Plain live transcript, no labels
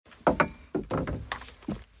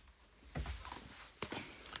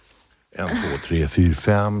1, 2, 3, 4,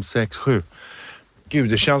 5, 6, 7. Gud,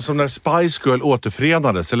 det känns som när Spice Girl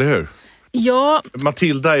återförenades, eller hur? Ja.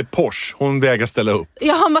 Matilda är Porsche, hon vägrar ställa upp.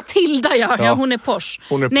 Ja, Matilda, ja hon är Porsche.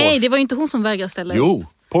 Nej, det var ju inte hon som vägrar ställa upp. Jo,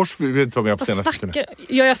 Porsche vet inte vad vi har på senaste.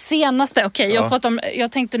 Jag senaste, okej.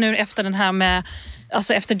 Jag tänkte nu efter den här med,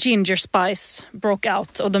 alltså efter Ginger Spice broke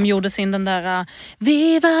out och de gjorde sin den där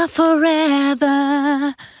Viva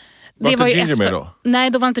Forever. Var inte Ginger med då?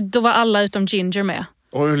 Nej, då var alla utom Ginger med.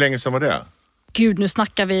 Och hur länge sedan var det? Gud, nu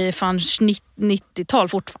snackar vi fan 90-tal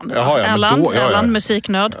fortfarande. Jaha, Erland,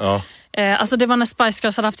 musiknörd. Ja. Alltså det var när Spice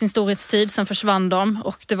Girls hade haft sin storhetstid, sen försvann de.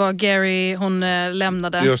 Och det var Gary, hon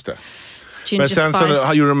lämnade. Just det. Ginger Men sen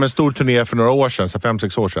så gjorde de en stor turné för några år sedan, så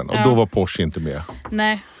 5-6 år sedan. Och då var Porsche inte med.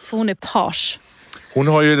 Nej, för hon är page. Hon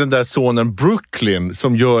har ju den där sonen Brooklyn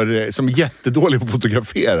som är jättedålig på att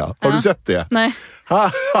fotografera. Har du sett det? Nej.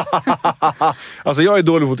 Alltså jag är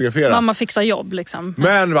dålig på att fotografera. Mamma fixar jobb liksom.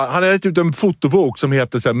 Men han har gett ut en fotobok som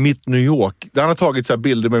heter så här, Mitt New York. Där han har tagit så här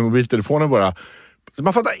bilder med mobiltelefonen bara. Så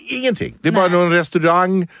man fattar ingenting. Det är bara någon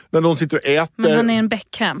restaurang där någon sitter och äter. Men han är en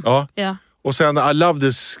Beckham. Ja. Och sen, I love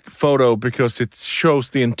this photo because it shows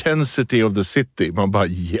the intensity of the city. Man bara,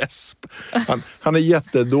 yes. Han är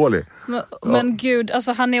jättedålig. Men gud,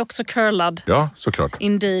 alltså han är också curlad. Ja, såklart.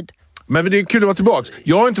 Indeed. Men det är kul att vara tillbaka.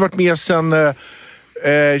 Jag har inte varit med sedan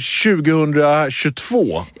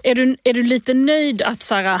 2022. Är du lite nöjd att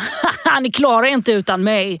Sara, ni klarar inte utan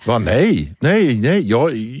mig? Va, nej.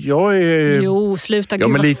 Jag är... Jo, sluta. Gud,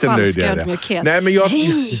 men lite nöjd är ödmjukhet. Nej, men jag...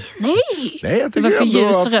 Nej, det var för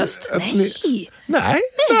ljus röst. Nej.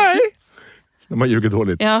 När man ljuger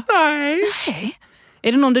dåligt. Ja. Nej.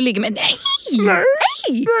 Är det någon du ligger med? Nej.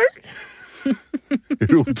 Är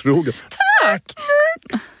du otrogen? Tack.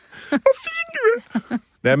 Vad fin du är.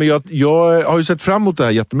 Nej, men jag har ju sett fram emot det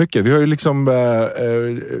här jättemycket. Vi har ju liksom...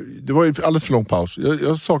 det var ju alldeles för lång paus. Jag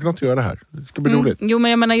har saknat att göra det här. Det ska bli roligt. Jo,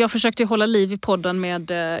 men jag menar, jag försökte ju hålla liv i podden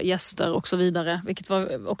med gäster och så vidare. Vilket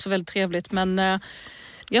var också väldigt trevligt. Men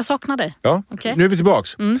jag saknar dig. Ja, okay. Nu är vi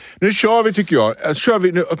tillbaks. Nu kör vi, tycker jag.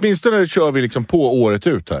 Åtminstone kör vi liksom på året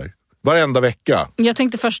ut här. Varenda vecka. Jag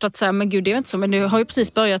tänkte först att säga, men gud, det är inte så. Men nu har ju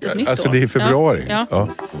precis börjat ett nytt år. Alltså det är februari. Ja.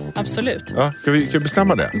 Absolut. Ja, ska vi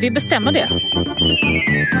bestämma det? Vi bestämmer det.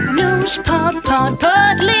 Nospodd,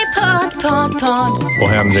 poddly podd. Och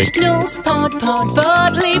Henrik. Nospodd,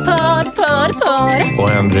 poddly podd. Och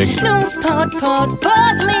Henrik. Nospodd,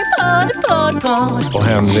 poddly podd. Och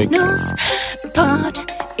Henrik. Nospodd,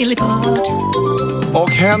 illipodd.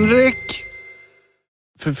 Och Henrik.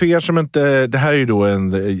 För er som inte... Det här är ju då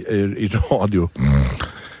i radio.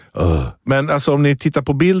 Men alltså om ni tittar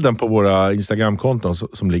på bilden på våra Instagram-konton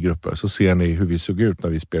som ligger uppe, så ser ni hur vi såg ut när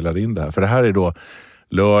vi spelade in det här. För det här är då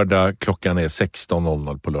lördag, klockan är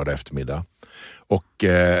 16.00 på lördag eftermiddag. Och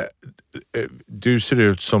du ser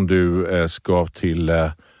ut som du ska till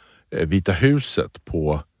Vita huset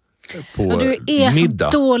på du är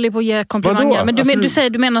middag. Så dålig på att ge komplimanger. Vadå? Men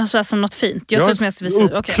du menar så här som något fint. Jag ser ut som jag ska visa.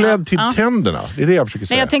 Uppklädd till tänderna. Det är det jag försöker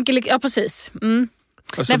säga. Nej, jag tänker, ja precis.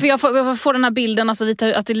 Alltså, nej, för jag får den här bilden, alltså, att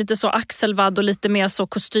det är lite så axelvadd och lite mer så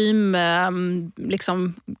kostym,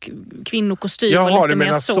 liksom kvinnokostym. Jaha, och lite du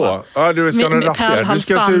menar mer så. Ja, du ska ha en raffia. Du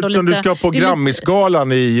ska se ut som du ska på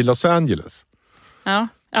Grammisgalan i Los Angeles. Ja,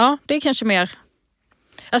 det är kanske mer...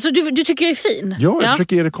 Alltså du tycker jag är fin? Ja, jag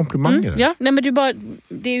försöker ge dig komplimanger. Ja, nej, men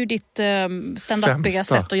det är ju ditt stand-upiga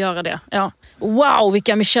sätt att göra det. Ja. Wow,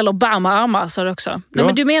 vilka Michelle Obama-armar, sa du också. Nej,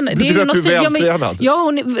 men du menar, det är ju något fint. Vältränad? Ja,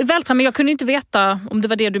 hon är vältränad, men jag kunde inte veta om det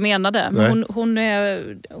var det du menade. Men hon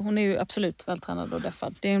är ju absolut vältränad och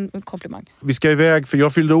deffad. Det är en komplimang. Vi ska iväg, för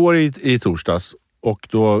jag fyllde år i torsdags. Och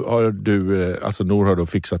då har du, alltså Nor har då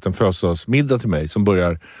fixat en födelsedagsmiddag till mig som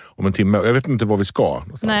börjar om en timme. Jag vet inte var vi ska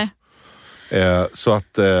någonstans. Nej. Så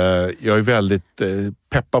att jag är väldigt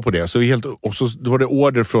peppad på det. Och så var det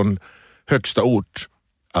order från högsta ort.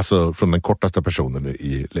 Alltså från den kortaste personen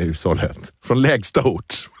i hushållet. Från lägsta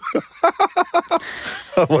ort.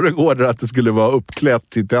 var det order att det skulle vara uppklätt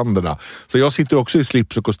till tänderna. Så jag sitter också i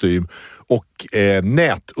slips och kostym. Och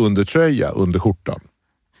nätundertröja under skjortan.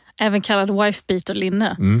 Även kallad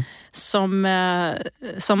wife-beater-linne. Som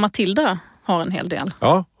Matilda har en hel del.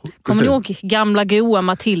 Ja, kommer ni ihåg gamla goa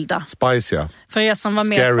Matilda? Spice, ja. För er som var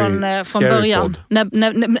med från början.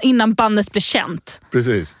 Innan bandet blev känt.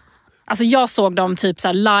 Precis. Alltså jag såg dem typ så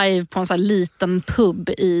här live på en så här liten pub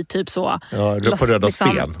i typ så... Ja, på Röda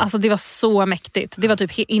Sten. Alltså det var så mäktigt. Det var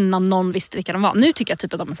typ innan någon visste vilka de var. Nu tycker jag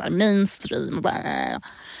typ att de är så här mainstream.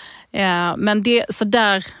 Men det, så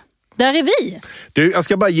där är vi. Du, jag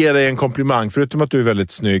ska bara ge dig en komplimang. Förutom att du är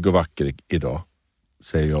väldigt snygg och vacker idag,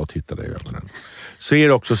 säger jag och tittar dig i ögonen. Så är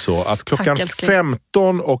det också så att klockan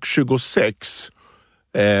 15:26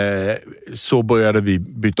 så började vi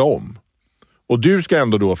byta om. Och du ska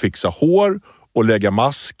ändå då fixa hår och lägga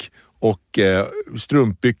mask och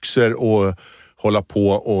strumpbyxor och hålla på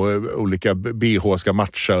och olika BH ska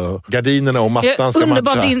matcha. Gardinerna och mattan ska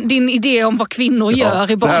underbar matcha. Din idé om vad kvinnor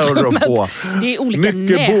gör i badrummet. Det är olika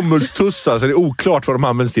mycket bomullstussar så det är oklart vad de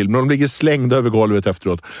används till. Men de ligger slängda över golvet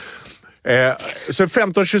efteråt. Så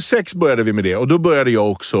 15-26 började vi med det. Och då började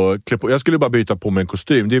jag också klä på. Jag skulle bara byta på mig en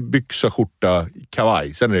kostym. Det är byxa, skjorta,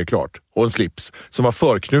 kavaj. Sen är det klart. Och en slips som var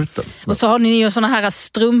förknuten. Och så har ni ju såna här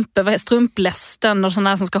strumplästen och såna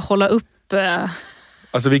här som ska hålla upp...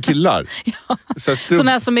 Alltså vi killar. Ja.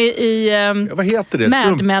 Såna här som är i vad heter det?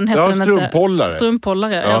 Mad Men heter den strumphållare. Inte.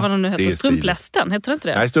 Strumphållare, ja, vad de nu heter. Strumplästen, heter det inte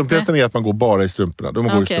det? Nej, strumplästen är att man går bara i strumporna. De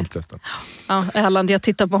går i strumplästen. Ja, Erland, jag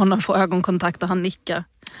tittar på honom, får ögonkontakt och han nickar.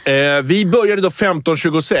 Vi började då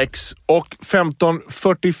 15.26 och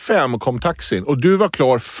 15.45 kom taxin. Och du var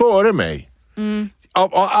klar före mig. Av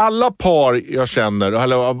alla par jag känner,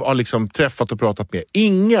 eller har liksom träffat och pratat med,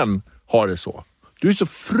 ingen har det så. Du är så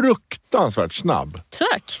fruktansvärt snabb.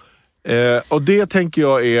 Tack. Och det tänker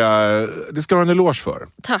jag det ska du ha en eloge för.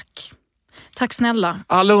 Tack. Tack snälla.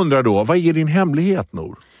 Alla undrar då, vad är din hemlighet,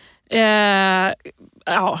 Nor?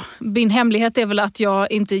 Min hemlighet är väl att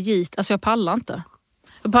jag inte alltså jag pallar inte.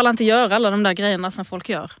 Jag pallar inte göra alla de där grejerna som folk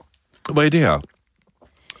gör. Vad är det?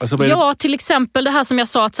 Alltså, till exempel det här som jag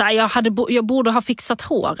sa att så här, jag borde ha fixat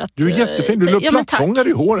håret. Du är jättefin, du plattångar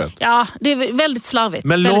i håret. Ja, det är väldigt slarvigt.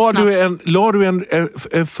 Men la du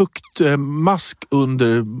en fuktmask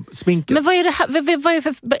under sminket? Men vad är det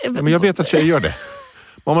här? Men jag vet att tjejer gör det.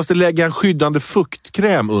 Man måste lägga en skyddande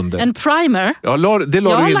fuktkräm under. En primer? Ja, jag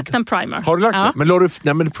har lagt en primer. Har du lagt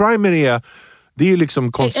det? Men primer det är ju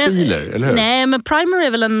liksom concealer, eller hur? Nej, men primer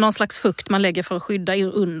är väl någon slags fukt man lägger för att skydda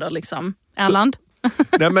under liksom. Erland?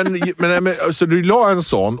 Nej, så du la en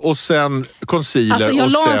sån och sen concealer alltså jag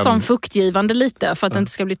och la sen... en sån fuktgivande lite för att det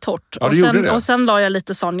inte ska bli torrt. Ja, och sen la jag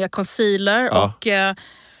lite sån concealer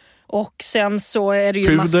och sen så är det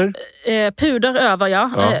ju puder över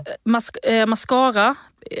mascara,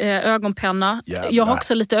 ögonpenna. Jävlar. Jag har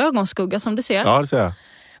också lite ögonskugga som du ser. Ja, det ser jag.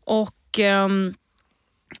 Och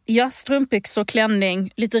strumpbyxor,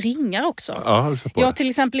 klänning, lite ringar också. Ja, jag har till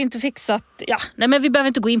exempel inte fixat... men vi behöver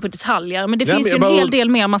inte gå in på detaljer. Men det finns ju en hel del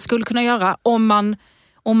mer man skulle kunna göra om man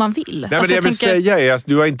vill. Nej, men det jag vill säga är att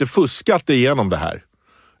du har inte fuskat igenom det här.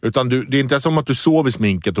 Utan det är inte som att du sov i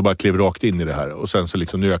sminket och bara klev rakt in i det här. Och sen så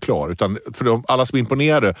liksom, nu är jag klar. Utan för alla som är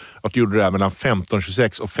imponerade att du gjorde det här mellan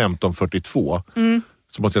 15.26 och 15.42...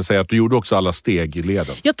 så måste jag säga att du gjorde också alla steg i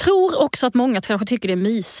leden. Jag tror också att många kanske tycker det är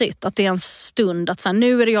mysigt. Att det är en stund att så här,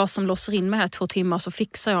 nu är det jag som låser in mig här 2 timmar så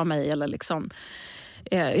fixar jag mig. Eller liksom,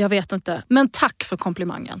 jag vet inte. Men tack för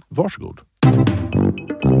komplimangen. Varsågod.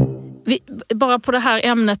 Bara på det här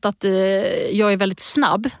ämnet att jag är väldigt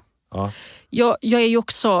snabb. Ja. Jag är ju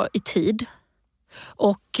också i tid.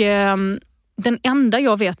 Och den enda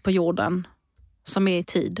jag vet på jorden som är i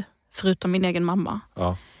tid, förutom min egen mamma,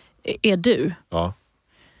 är du. Ja.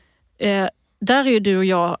 Där är ju du och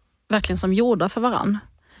jag verkligen som gjorda för varann.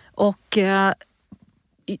 Och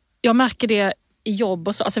jag märker det i jobb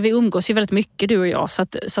och så. Alltså vi umgås ju väldigt mycket du och jag.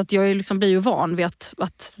 Så att jag liksom blir ju van vid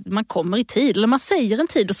att man kommer i tid. Eller man säger en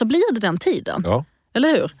tid och så blir det den tiden. Ja. Eller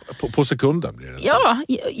hur? På sekunden blir det.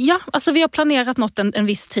 Ja, alltså vi har planerat något en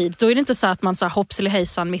viss tid. Då är det inte så att man så här hopps eller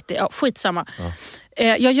hejsan mitt i. Skitsamma. Ja.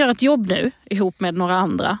 Jag gör ett jobb nu ihop med några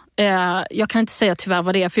andra. Jag kan inte säga tyvärr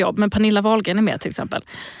vad det är för jobb. Men Pernilla Wahlgren är med till exempel.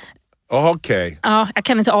 Okej. Ja, jag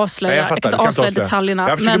kan inte avslöja, jag kan inte avslöja detaljerna.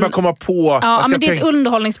 Jag försöker bara komma på... men det är ett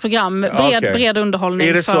underhållningsprogram. Bred underhållning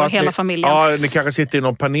är det för hela familjen. Ja, ni kanske sitter i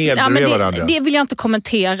någon panel bredvid varandra. Det vill jag inte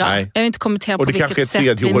kommentera. Nej. Jag vill inte kommentera på vilket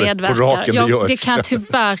sätt vi medverkar. Det kan jag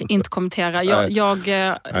tyvärr inte kommentera.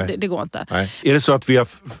 Det går inte. Nej. Är det så att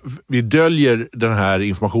vi döljer den här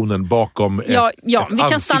informationen bakom ett vi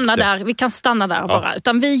kan stanna där. Vi kan stanna där bara.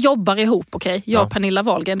 Utan vi jobbar ihop, okej? Jag och Pernilla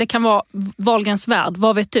Wahlgren. Det kan vara Wahlgrens värld.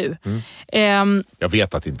 Vad vet du? Jag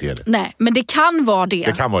vet att det inte är det. Nej, men det kan vara det.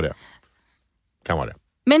 Det kan vara det.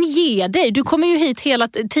 Men ge dig, du kommer ju hit hela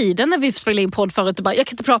tiden när vi spelar in podd förut och bara, jag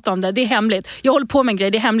kan inte prata om det, det är hemligt. Jag håller på med en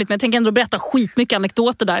grej, det är hemligt, men jag tänker ändå berätta skitmycket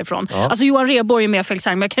anekdoter därifrån. Ja. Alltså Johan Rheborg är med Felix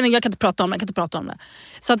Herngren, men jag kan inte prata om det.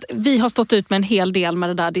 Så att vi har stått ut med en hel del med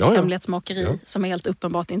det där, ditt hemlighetsmakeri som är helt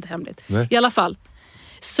uppenbart inte hemligt. Nej. I alla fall.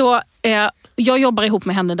 Så jag jobbar ihop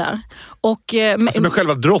med henne där. Och, med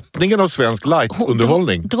själva drottningen av svensk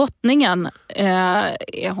light-underhållning. Drottningen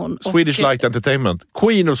är hon. Swedish Light Entertainment.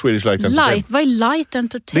 Queen of Swedish Light Entertainment. Vad är Light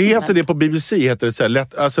Entertainment? Det heter det på BBC. Heter det så här,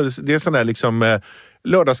 alltså, det är sån här liksom,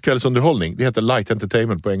 lördagskvällsunderhållning. Det heter Light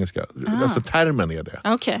Entertainment på engelska. Alltså termen är det.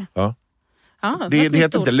 Okej. Ja. Ja, det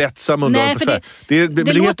heter inte lättsam underhållning. Nej, för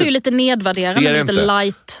det låter ju lite nedvärderande, lite inte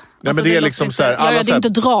light. Nej, alltså, men det är liksom inte, så här, alla det är inte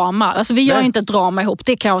drama. Alltså, vi gör inte ett drama ihop.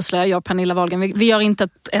 Det kan jag avslöja, jag och Pernilla Wahlgren. Vi gör inte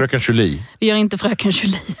Fröken Julie. Vi gör inte Fröken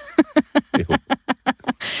Julie.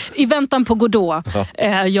 I väntan på Godot,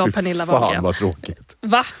 jag och Pernilla Wahlgren. Fan vad tråkigt.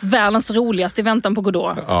 Va? Världens roligaste I väntan på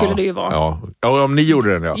Godot skulle det ju vara. Ja, om ni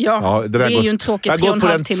gjorde den Ja, det är ju en tråkig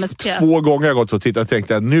 3,5 timmes pjäs. 2 gånger jag har gått och tittat och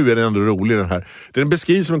tänkt att nu är den ändå rolig den här. Den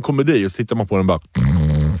beskrivs som en komedi och så tittar man på den bara...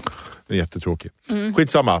 Den är jättetråkig.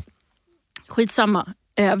 Skitsamma.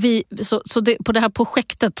 På det här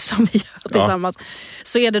projektet som vi gör tillsammans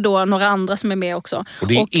så är det då några andra som är med också. Och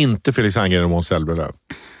det är inte Felix Herngren och Måns Zelmerlöw där.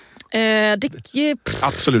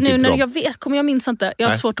 Absolut nu inte när jag minns inte. Jag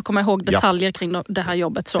har svårt att komma ihåg detaljer kring det här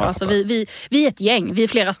jobbet. Så. Alltså, vi är ett gäng, vi är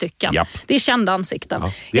flera stycken. Japp. Det är kända ansikten.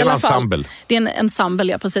 Ja, det är en ensemble. Det är en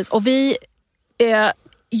ensemble, ja precis. Och vi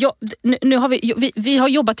har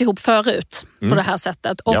jobbat ihop förut på det här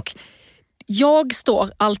sättet. Och jag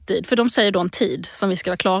står alltid, för de säger då en tid som vi ska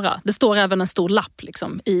vara klara. Det står även en stor lapp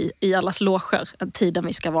liksom, i allas loger, en tiden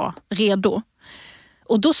vi ska vara redo.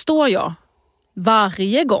 Och då står jag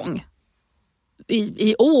varje gång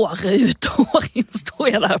i år ut och år in står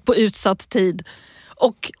jag där på utsatt tid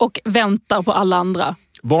och väntar på alla andra.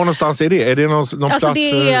 Var någonstans är det? Är det någon plats?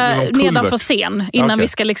 Det är nedanför scen innan vi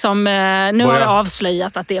ska liksom... Nu har jag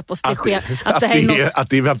avslöjat att det är på att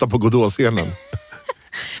det är vänta på Godot-scenen.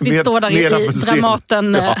 Vi står där i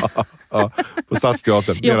Dramaten. På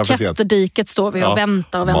Stadsteatern. I orkesterdiket står vi och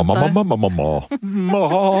väntar och väntar.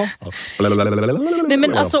 Nej,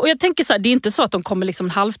 men alltså, och jag tänker så här, det är inte så att de kommer liksom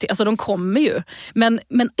en halvtid. Alltså de kommer ju. Men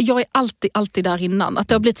jag är alltid där innan. Att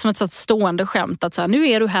det har blivit som ett stående skämt. Att så här, nu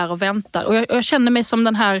är du här och väntar. Och jag känner mig som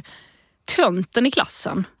den här tönten i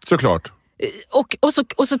klassen. Såklart.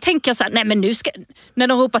 Och så tänker jag så här, nej men nu ska... När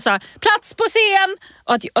de ropar så här, plats på scen!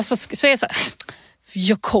 Och så är jag så här...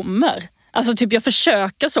 Jag kommer. Alltså typ jag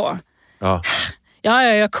försöker så. Ja,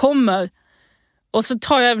 jag kommer. Och så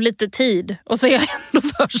tar jag lite tid. Och så är jag ändå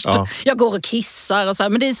först. Jag går och kissar och så här.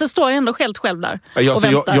 Men så står jag ändå helt själv där och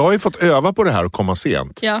väntar. Jag har ju fått öva på det här och komma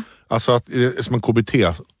sent. Ja. Alltså att, som en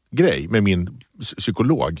KBT-grej med min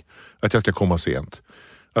psykolog. Att jag ska komma sent.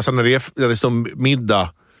 Alltså när det står middag...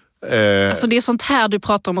 Alltså det är sånt här du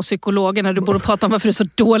pratar om och psykologen när du borde prata om varför du är så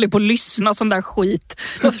dålig på att lyssna och sån där skit.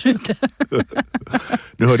 Varför du inte...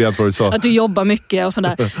 Nu hörde jag inte vad du sa. Att du jobbar mycket och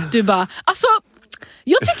sådär. Du bara, alltså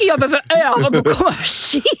jag tycker jag behöver öva på att komma för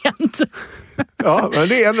sent. Ja, men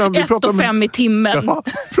det är en, 1:05 i timmen. Ja,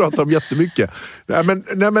 pratar om jättemycket.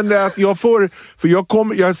 Nej men att jag får, för jag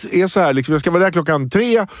är så här liksom, jag ska vara där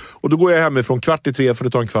 3:00 och då går jag hemifrån 2:45 för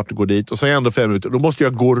det tar en kvart att gå dit och så är jag ändå 5 minuter och då måste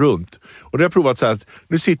jag gå runt. Och det har jag provat så här att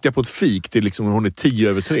nu sitter jag på ett fik till liksom hon är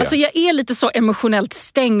 3:10. Alltså jag är lite så emotionellt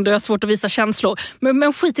stängd och jag har svårt att visa känslor.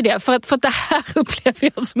 Men skit i det, för att det här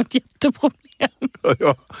upplever jag som ett jätteproblem.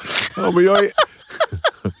 Ja men jag är...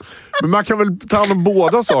 Men man kan väl ta hand om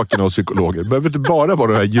båda sakerna hos psykologer. Det behöver inte bara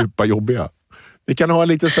vara det här djupa, jobbiga. Vi kan ha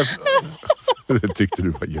lite så här... Det tyckte du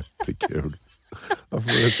var jättekul.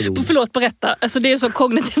 Förlåt, berätta. Alltså det är så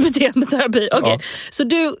kognitiv beteendeterapi. Okay. Så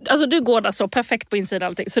du går där så perfekt på insidan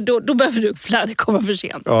allting. Så då behöver du lära dig komma för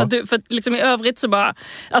sent. Ja. För liksom i övrigt så bara...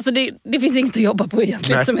 Alltså det finns inget att jobba på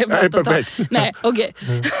egentligen. Nej, som är värt att ta. Nej, okej.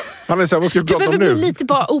 Vad ska vi prata om nu? Du behöver bli lite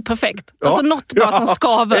bara operfekt. Ja. Alltså något bara som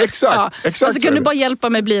skaver. Exakt. Alltså kan du bara hjälpa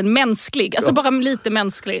mig bli en mänsklig. Alltså bara lite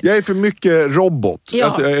mänsklig. Jag är för mycket robot.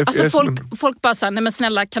 Ja. Folk bara såhär, nej men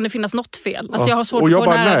snälla, kan det finnas något fel? Alltså jag har svårt att få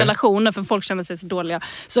nära relationer för folk känner sig så dåliga.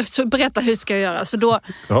 Så berätta, hur ska jag göra? Så då,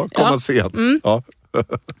 komma sent. Ja.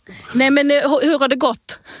 Nej men hur har det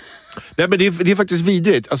gått? Nej men det är faktiskt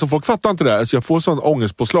vidrigt. Alltså folk fattar inte det här. Alltså, jag får sån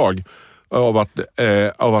ångestpåslag av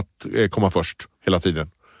att komma först hela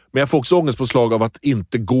tiden. Men jag får också ångestpåslag av att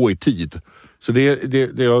inte gå i tid. Så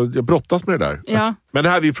jag brottas med det där. Ja. Men det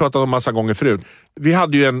här har vi pratat om massa gånger förut. Vi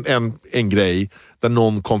hade ju en grej där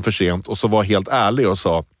någon kom för sent och så var helt ärlig och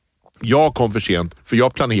sa: jag kom för sent för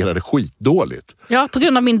jag planerade skitdåligt. Ja, på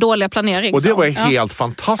grund av min dåliga planering. Och det var helt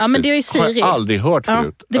fantastiskt. Ja, men det är ju Siri. Har jag aldrig hört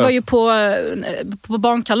förut. Det var ju på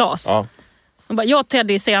barnkalas. Ja. Jag och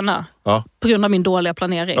Teddy är sena på grund av min dåliga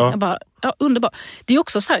planering. Jag bara, underbart. Det är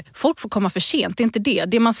också så här, folk får komma för sent, det är inte det.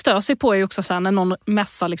 Det man stör sig på är också så här, när någon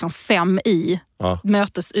mässar liksom 5 i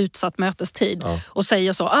utsatt mötestid och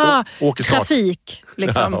säger så, trafik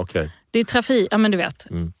liksom. Okay. Det är trafik, ja men du vet.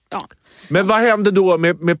 Ja. Men vad hände då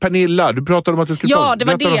med Pernilla? Du pratade om att du skulle... Ja, det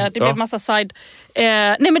var det. Det blev massa side...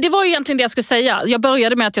 nej, men det var ju egentligen det jag skulle säga. Jag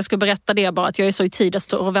började med att jag skulle berätta det bara, att jag är så i tid att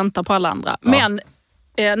stå och vänta på alla andra. Men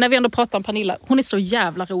när vi ändå pratar om Pernilla, hon är så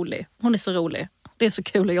jävla rolig. Hon är så rolig. Det är så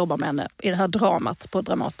kul att jobba med henne i det här dramat på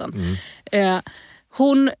Dramaten.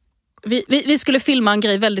 Hon Vi skulle filma en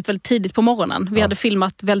grej väldigt, väldigt tidigt på morgonen. Vi hade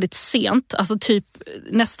filmat väldigt sent, alltså typ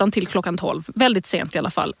nästan till 12:00. Väldigt sent i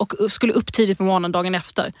alla fall. Och skulle upp tidigt på morgonen dagen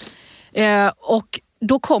efter. Och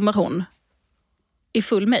då kommer hon i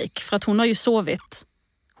full make, för att hon har ju sovit.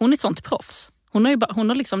 Hon är sånt proffs. Hon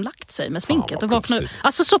har liksom lagt sig med sminket och vaknar.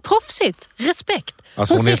 Alltså så proffsigt. Respekt.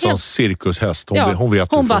 Alltså hon är sån cirkushäst. Hon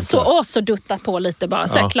vet hon bara så duttar på lite bara.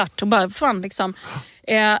 Så klart. Och bara fan liksom.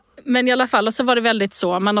 Men i alla fall, och så var det väldigt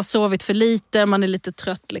så. Man har sovit för lite, man är lite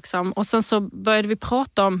trött liksom. Och sen så började vi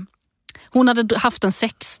prata om... Hon hade haft en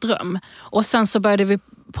sexdröm. Och sen så började vi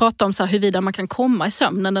prata om så här, huruvida man kan komma i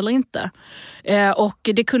sömnen eller inte. Och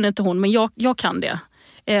det kunde inte hon, men jag kan det.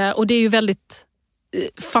 Och det är ju väldigt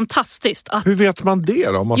fantastiskt. Att... Hur vet man det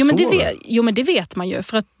då? Om man sover? Men det vet man ju.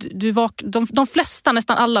 För att de flesta,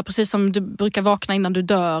 nästan alla, precis som du brukar vakna innan du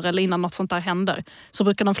dör eller innan något sånt där händer, så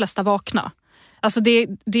brukar de flesta vakna. Alltså det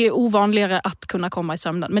är ovanligare att kunna komma i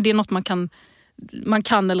sömnen. Men det är något man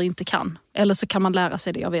kan eller inte kan. Eller så kan man lära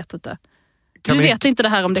sig det, jag vet inte. Du vet inte det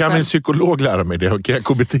här om det själv. Kan min psykolog lära mig det? Kan jag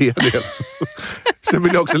KBT det? Sen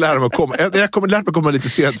vill jag också lära mig att komma. Jag kommer lära mig att komma lite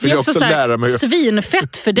sent. För jag också lära mig.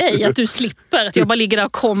 Svinfett för dig att du slipper. Att jag bara ligger där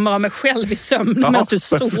och kommer av mig själv i sömn medan du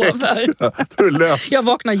sover. Ja, jag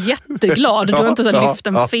vaknar jätteglad. Du har inte så lyft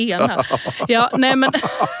en fena. Ja, nej men...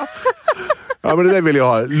 Ja, men det där vill jag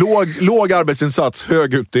ha. Låg arbetsinsats,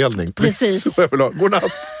 hög utdelning. Precis.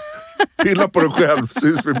 Godnatt. Pilla på dig själv,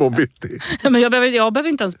 syns vi på en bitti. Men jag behöver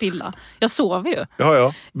inte ens pilla. Jag sover ju.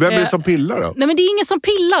 Ja. Vem är det som pillar då? Nej, men det är ingen som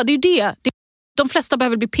pillar, det är ju det. De flesta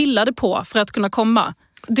behöver bli pillade på för att kunna komma.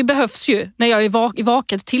 Det behövs ju. När jag är i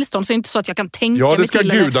vaket tillstånd så är det inte så att jag kan tänka mig till. Ja, det ska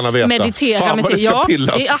gudarna veta. Meditera fan mig vad till.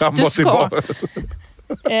 det ska pillas fram och tillbaka.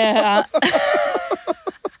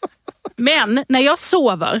 Men när jag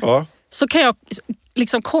sover så kan jag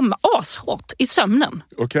liksom komma ashårt i sömnen.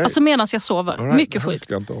 Okay. Alltså medan jag sover. Right. Mycket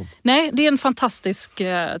sjukt. Nej, det är en fantastisk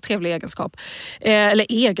trevlig egenskap. Eller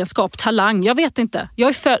egenskap, talang, jag vet inte.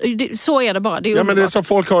 Så är det bara. Det är men det är som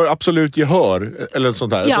folk har absolut gehör eller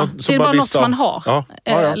sånt där. Ja, det är bara något som man har.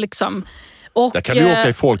 Ja. Liksom. Och, där kan du åka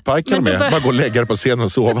i folkparken med. Bara gå och lägga dig på scenen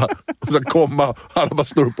och sova. Och sen komma, alla bara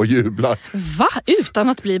står upp och jublar. Va? Utan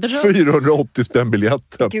att bli berörd? 480 spänn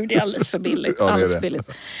biljetten. Gud, det är alldeles för billigt. Ja, alldeles för billigt.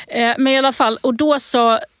 Men i alla fall, och då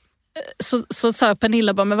så sa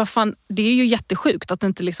Pernilla bara, men vad fan, det är ju jättesjukt att det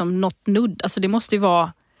inte liksom något nudd. Alltså det måste ju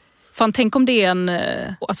vara... Fan, tänk om det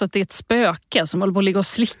är alltså att det är ett spöke som håller på att ligga och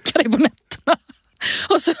slicka dig på nätterna.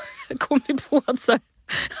 Och så kom vi på att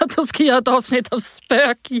de ska göra ett avsnitt av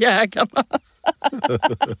Spökjägarna.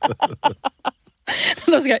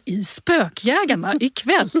 De ska i Spökjägarna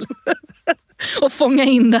ikväll och fånga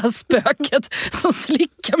in det här spöket som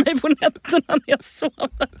slickar mig på nätterna när jag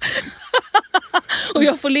sover. Och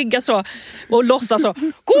jag får ligga så och låtsas så,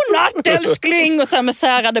 godnatt älskling, och så här med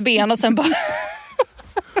särade ben och sen bara...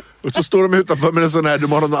 Och så står de utanför med en sån här,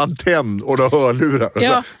 de har någon antenn och de hörlurar.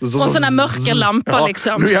 Ja, och sån här mörkerlampa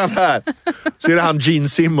liksom. Nu är han här. Så är det han Gene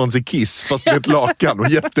Simmons i Kiss, fast med ett lakan och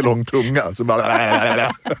jättelång tunga. Så bara...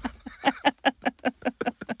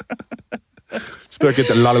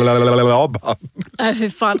 Spöket lalalalaban. Hur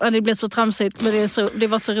fan, det blev så tramsigt, men det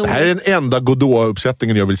var så roligt. Det här är den enda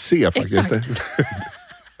Godot-uppsättningen jag vill se faktiskt. Exakt.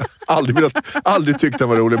 Aldrig tyckt den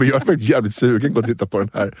var rolig, men jag är faktiskt jävligt sugen på att titta på den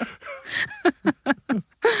här.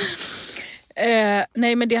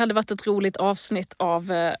 Nej, men det hade varit ett roligt avsnitt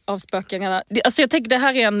av Spökjägarna. Alltså jag tänker det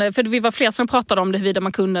här är för vi var fler som pratade om det huruvida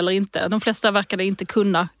man kunde eller inte. De flesta verkade inte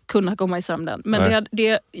kunna komma i sömnen. Men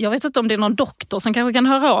jag vet inte om det är någon doktor som kanske kan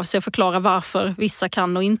höra av sig och förklara varför vissa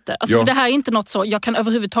kan och inte. Alltså för det här är inte något så, jag kan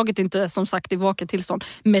överhuvudtaget inte, som sagt, i vaket tillstånd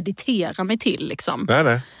meditera mig till liksom.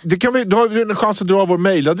 Nej. Då har vi en chans att dra vår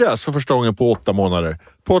mejladress för första gången på 8 månader.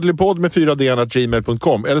 Poddlypodd med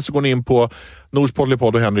 4d@gmail.com, eller så går ni in på Nors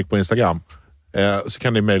Poddlypodd och Henrik på Instagram. Så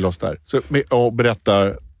kan ni mejla oss där och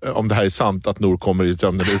berätta om det här är sant, att Nor kommer i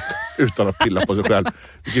sömnen utan att pilla på sig själv,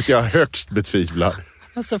 vilket jag högst betvivlar.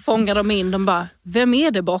 Och så fångar de in, de bara, vem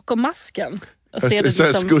är det bakom masken? Och ser det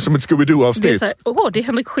liksom, som ett Scooby-Doo-avsnitt. Det är är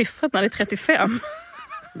Henrik Schyffert när det är 35.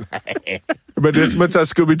 Nej. Men det är som ett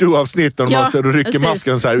Scooby-Doo-avsnitt där de rycker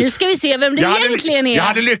masken så här. Nu ska vi se vem det egentligen är. Jag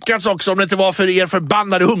hade lyckats också om det inte var för er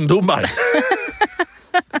förbannade ungdomar.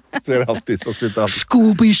 Så är det alltid, så slutar alltid.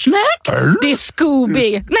 Scooby-snack? Det är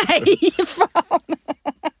Scooby. Nej, fan.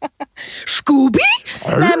 Scooby?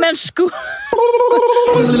 Nej, men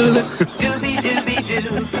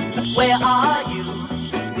Scooby-Dooby-Doo, where are you?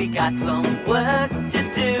 We got some work to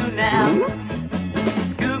do now.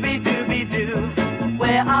 Scooby-Dooby-Doo,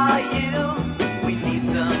 where are you? We need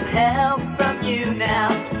some help from you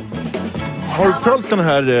now. Har du följt den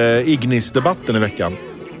här Ignis-debatten i veckan?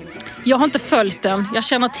 Jag har inte följt den. Jag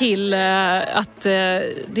känner till att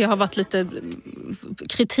det har varit lite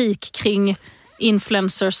kritik kring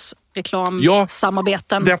influencers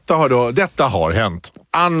reklamsamarbeten. Detta har hänt.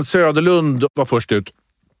 Ann Söderlund var först ut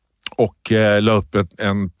och la upp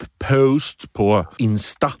en post på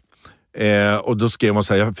Insta. Och då skrev man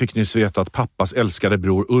så här: jag fick nyss veta att pappas älskade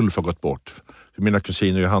bror Ulf har gått bort. För mina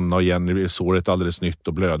kusiner Johanna och Jenny är såret alldeles nytt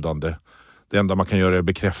och blödande. Det enda man kan göra är att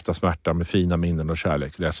bekräfta smärta med fina minnen och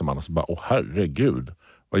kärlek. Läser man och så bara, herregud,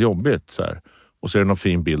 vad jobbigt. Så här. Och så är det någon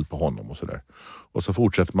fin bild på honom och sådär. Och så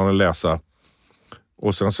fortsätter man att läsa.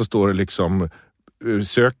 Och sen så står det liksom,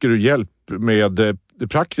 söker du hjälp med det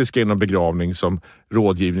praktiska inom begravning som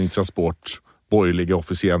rådgivning, transport, borgerliga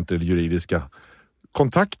officienter eller juridiska.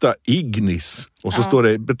 Kontakta Ignis. Och så står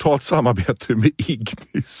det betalt samarbete med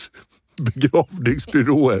Ignis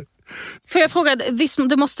begravningsbyråer. Får jag fråga, visst,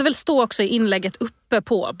 det måste väl stå också i inlägget uppe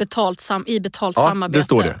på betalt samarbete? Det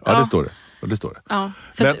står det. Ja, det står det. Och det står det. Ja,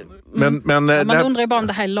 men man undrar ju bara om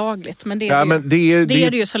det här är lagligt, men det är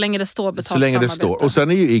det ju så länge det står betalt samarbete. Så länge det samarbete. står. Och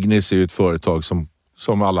sen är ju Ignis ett företag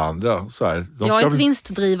som alla andra. Så här, ett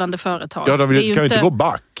vinstdrivande företag. Ja, kan ju inte gå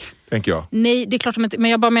back, tänker jag. Nej, det är klart de inte.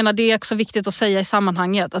 Men jag bara menar, det är också viktigt att säga i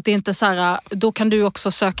sammanhanget att det är inte så här, då kan du också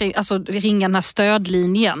ringa den här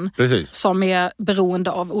stödlinjen. Precis. Som är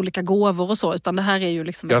beroende av olika gåvor och så, utan det här är ju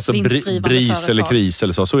liksom ett vinstdrivande BRIS företag. eller kris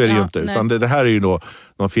eller så är det ju inte. Utan det här är ju då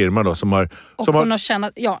någon firma då som har...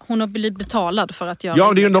 hon har blivit betalad för att göra...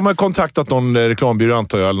 Ja, de har kontaktat någon reklambyrå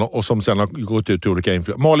antar jag, och som sen har gått ut till olika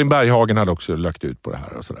Malin Berghagen hade också lagt ut på det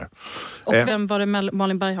här och sådär. Och vem var det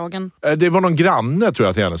Malin Berghagen? Det var någon granne tror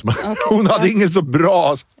jag till henne som... Okay. Hon hade ingen så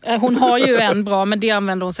bra... Hon har ju en bra, men det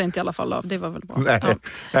använde hon sig inte i alla fall av. Det var väl bra.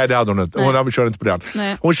 Nej, det hade hon inte. Hon körde inte på den.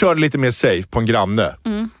 Nej. Hon körde lite mer safe på en granne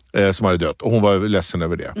som hade dött. Och hon var ledsen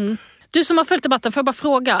över det. Mm. Du som har följt debatten, får jag bara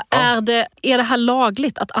fråga. Ja. Är det här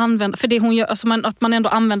lagligt att använda... För det hon gör, alltså att man ändå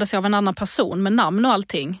använder sig av en annan person med namn och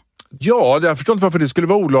allting? Ja, jag förstår inte varför det skulle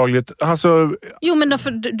vara olagligt. Alltså... Jo, men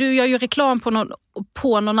du gör ju reklam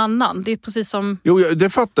på någon annan. Det är precis som... Jo, det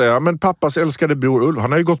fattar jag. Men pappas älskade bror Ulf,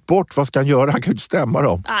 han har ju gått bort. Vad ska han göra? Han kan ju inte stämma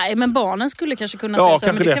dem. Nej, men barnen skulle kanske kunna säga så.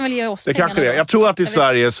 Men det kan väl ge oss pengarna. Kanske det. Jag tror att i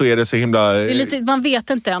Sverige så är det så himla... Det är lite, man vet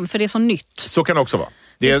inte än, för det är så nytt. Så kan det också vara.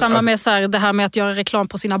 Det är samma med så här, det här med att göra reklam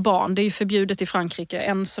på sina barn. Det är ju förbjudet i Frankrike.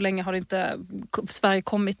 Än så länge har det inte Sverige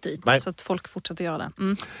kommit dit. Nej. Så att folk fortsätter göra det.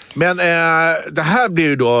 Mm. Men det här blir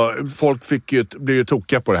ju då... Folk blir ju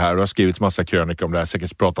tokiga på det här och har skrivit massa krönikor om det här.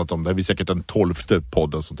 Säkert pratat om det. Vi är säkert den 12:e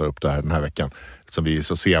podden som tar upp det här den här veckan. Som vi är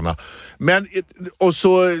så sena. Men, och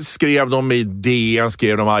så skrev de i DN,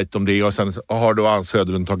 skrev de allt om det. Och sen har då Ann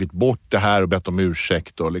Söderlund tagit bort det här och bett om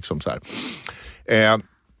ursäkt och liksom så här.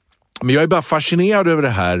 Men jag är bara fascinerad över det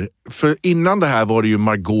här. För innan det här var det ju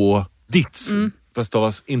Margot Dietz. Fast det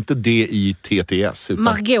var inte D-I-T-T-S.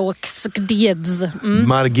 Margot Dietz.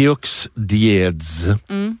 Margot Dietz.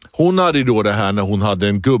 Hon hade ju då det här när hon hade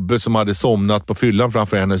en gubbe som hade somnat på fyllan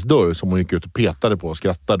framför hennes dörr. Som hon gick ut och petade på och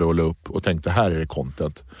skrattade och la upp. Och tänkte, här är det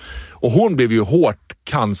content. Och hon blev ju hårt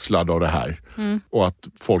kanslad av det här. Och att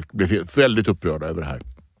folk blev väldigt upprörda över det här.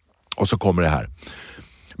 Och så kommer det här.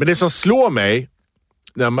 Men det som slår mig...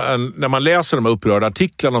 När man läser de upprörda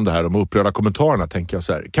artiklarna om det här, de upprörda kommentarerna, tänker jag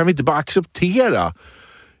så här: kan vi inte bara acceptera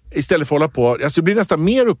istället för att hålla på, alltså jag blir nästan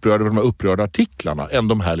mer upprörd över de här upprörda artiklarna än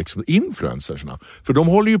de här liksom influencersna. För de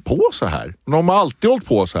håller ju på så här. De har alltid hållit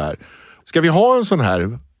på så här. Ska vi ha en sån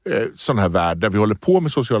här värld där vi håller på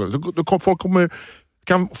med sociala...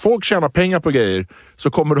 Kan folk tjäna pengar på grejer så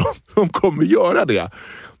kommer de kommer göra det.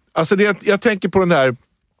 Alltså jag tänker på den här...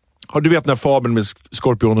 Du vet den här fabeln med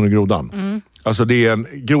skorpionen och grodan? Alltså det är en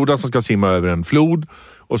groda som ska simma över en flod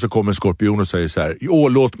och så kommer en skorpion och säger så här: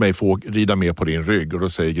 låt mig få rida med på din rygg. Och då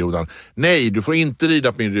säger grodan: nej, du får inte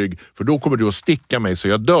rida på min rygg för då kommer du att sticka mig så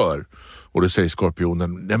jag dör. Och då säger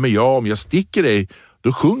skorpionen: nej men om jag sticker dig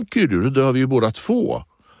då sjunker du, då dör vi ju båda två.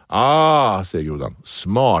 Säger grodan,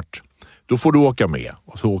 smart. Då får du åka med.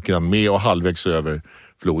 Och så åker han med och halvvägs över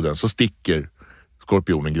floden så sticker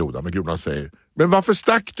skorpionen grodan. Men grodan säger: men varför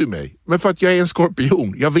stack du mig? Men för att jag är en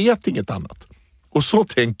skorpion. Jag vet inget annat. Och så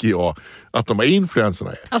tänker jag att de här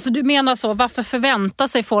influencerna är. Alltså du menar så, varför förväntar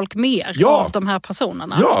sig folk mer av de här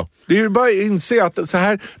personerna? Ja, det är ju bara att inse att så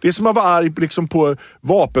här, det är som att vara arg liksom på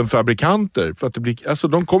vapenfabrikanter. För att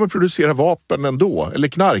de kommer producera vapen ändå. Eller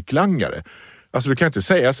knarklangare. Alltså du kan inte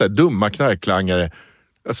säga så här, dumma knarklangare.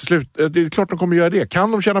 Alltså det är klart de kommer göra det.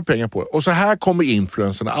 Kan de tjäna pengar på det? Och så här kommer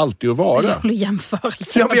influencerna alltid att vara. Det är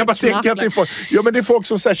jämförelse. Ja, men jag bara tänker att det är folk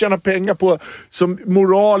som så här tjänar pengar på som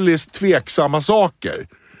moraliskt tveksamma saker.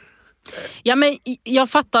 Ja, men jag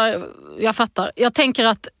fattar. Jag tänker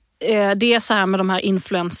att det är så här med de här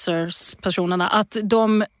influencers-personerna att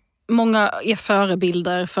många är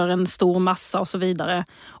förebilder för en stor massa och så vidare.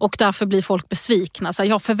 Och därför blir folk besvikna. Så här,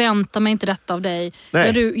 jag förväntar mig inte detta av dig.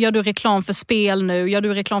 Gör du reklam för spel nu? Gör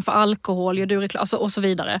du reklam för alkohol? Gör du reklam, alltså, och så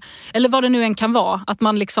vidare. Eller vad det nu än kan vara. Att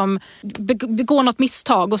man liksom begår något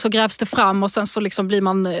misstag och så grävs det fram och sen så liksom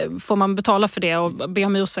får man betala för det och be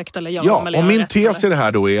om ursäkt eller göra om eller och göra min rätt, tes i det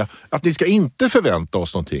här då är att ni ska inte förvänta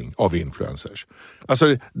oss någonting av influencers. Alltså,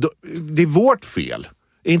 det är vårt fel.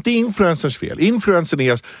 Inte influencers fel. Influencern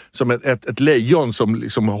är som ett lejon som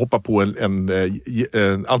liksom hoppar på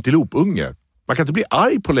en antilopunge. Man kan inte bli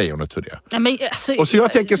arg på lejonet för det. Ja, men, alltså, och så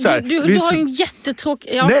jag tänker så här, du har ju en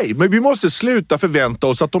jättetråkig... Ja. Nej, men vi måste sluta förvänta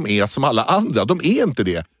oss att de är som alla andra. De är inte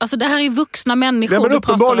det. Alltså det här är vuxna människor. Nej, men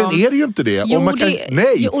uppenbarligen är det ju inte det. Jo, och man kan,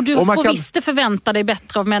 nej. Och du får visst förvänta dig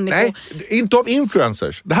bättre av människor. Nej, inte av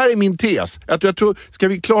influencers. Det här är min tes. Att jag tror, ska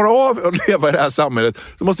vi klara av att leva i det här samhället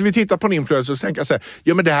så måste vi titta på en influencer och tänka så här,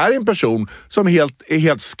 ja men det här är en person som är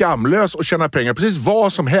helt skamlös och tjänar pengar precis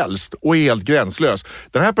vad som helst och är helt gränslös.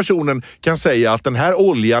 Den här personen kan säga att den här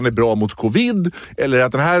oljan är bra mot covid, eller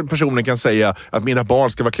att den här personen kan säga att mina barn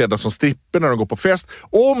ska vara klädda som stripper när de går på fest.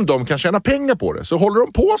 Om de kan tjäna pengar på det så håller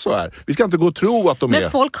de på så här. Vi ska inte gå och tro att de är...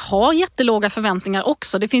 Men folk har jättelåga förväntningar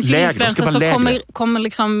också. Det finns ju influencers som kommer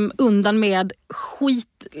liksom undan med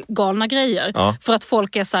skitgalna grejer. Ja. För att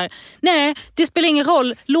folk är så här: nej, det spelar ingen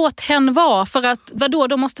roll, låt henne vara, för att vadå,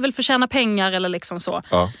 de måste väl förtjäna pengar eller liksom så.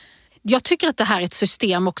 Ja. Jag tycker att det här är ett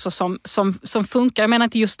system också som funkar. Jag menar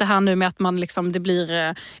inte just det här nu med att man liksom, det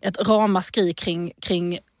blir ett ramaskri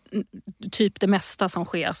kring typ det mesta som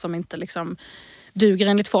sker som inte liksom duger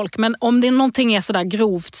enligt folk. Men om det någonting är sådär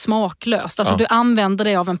grovt smaklöst, alltså du använder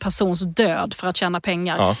det av en persons död för att tjäna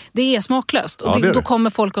pengar. Det är smaklöst och då kommer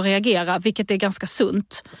folk att reagera, vilket är ganska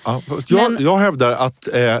sunt. Jag hävdar att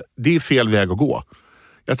det är fel väg att gå.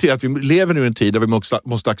 Jag tror att vi lever nu i en tid där vi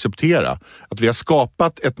måste acceptera att vi har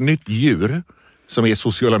skapat ett nytt djur som är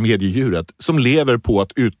sociala mediedjuret, som lever på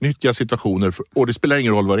att utnyttja situationer och det spelar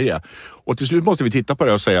ingen roll vad det är. Och till slut måste vi titta på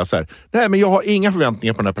det och säga så här: nej, men jag har inga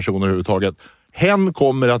förväntningar på den här personen överhuvudtaget. Hen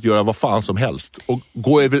kommer att göra vad fan som helst och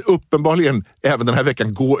gå över, uppenbarligen även den här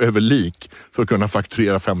veckan, gå över lik för att kunna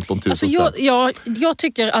fakturera 15 000 alltså jag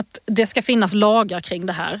tycker att det ska finnas lagar kring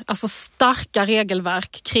det här. Alltså starka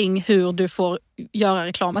regelverk kring hur du får göra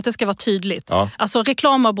reklam. Att det ska vara tydligt. Ja. Alltså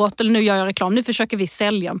reklamavbrott, eller nu gör jag reklam, nu försöker vi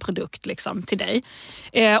sälja en produkt liksom, till dig.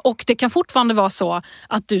 Och det kan fortfarande vara så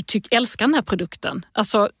att du älskar den här produkten.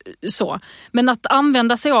 Alltså så. Men att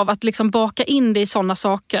använda sig av att liksom baka in det i sådana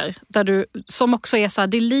saker där du, som också är så här,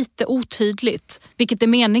 det är lite otydligt vilket är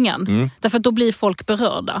meningen. Därför att då blir folk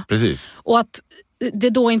berörda. Precis. Och att det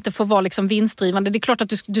då inte får vara liksom vinstdrivande. Det är klart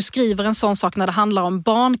att du skriver en sån sak när det handlar om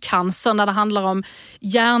barncancer, när det handlar om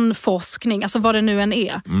hjärnforskning, alltså vad det nu än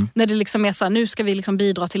är. När det liksom är så här, nu ska vi liksom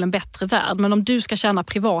bidra till en bättre värld. Men om du ska tjäna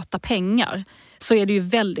privata pengar så är det ju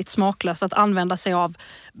väldigt smaklöst att använda sig av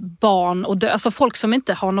barn och alltså folk som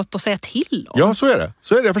inte har något att säga till om. Ja, så är det.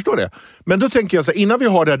 Jag förstår det. Men då tänker jag så här, innan vi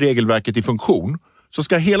har det här regelverket i funktion så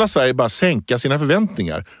ska hela Sverige bara sänka sina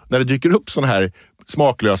förväntningar. När det dyker upp såna här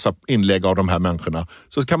smaklösa inlägg av de här människorna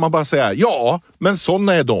så kan man bara säga, ja, men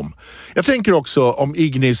såna är de. Jag tänker också, om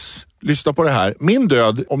Ignis lyssnar på det här, min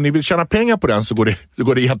död, om ni vill tjäna pengar på den så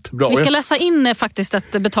går det jättebra. Vi ska läsa in faktiskt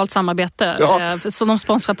ett betalt samarbete så de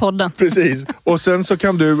sponsrar podden. Precis, och sen så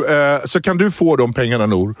kan du få de pengarna,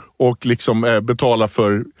 Nor, och liksom betala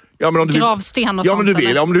för... Ja, men om du gravsten och sånt. Men du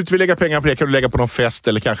vill. Om du inte vill lägga pengar på det kan du lägga på någon fest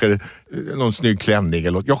eller kanske någon snygg klänning.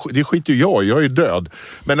 Eller, det skiter ju jag är ju död.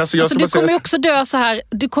 Men alltså, du kommer ju också dö så här.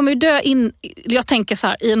 Du kommer ju dö in, jag tänker så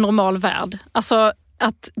här, i en normal värld. Alltså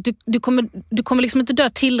att du kommer liksom inte dö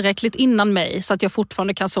tillräckligt innan mig så att jag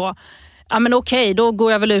fortfarande kan så... Ja men okej, då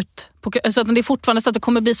går jag väl ut så att det är fortfarande så att det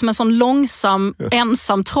kommer bli som en sån långsam,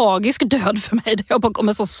 ensam, tragisk död för mig. Där jag bara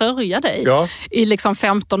kommer så sörja dig i liksom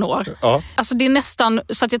 15 år. Ja. Alltså det är nästan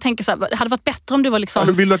så att jag tänker så här, det hade varit bättre om du var liksom... Ja,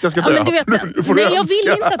 du vill att jag ska dö? Ja, men du vet, nej, jag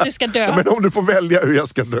vill inte att du ska dö. Ja, men om du får välja hur jag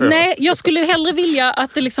ska dö. Nej, jag skulle hellre vilja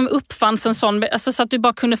att det liksom uppfanns en sån, alltså så att du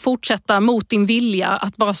bara kunde fortsätta mot din vilja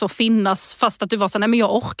att bara så finnas, fast att du var så, nej men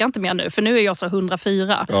jag orkar inte mer nu, för nu är jag så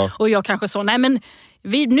 104. Ja. Och jag kanske så, nej men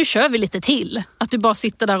nu kör vi lite till. Att du bara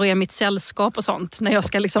sitter där och är mitt sällskap och sånt. När jag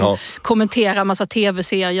ska liksom kommentera massa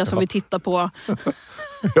tv-serier som vi tittar på.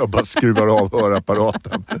 Jag bara skruvar av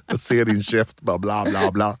hörapparaten. Jag ser din käft, bara bla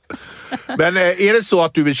bla bla. Men är det så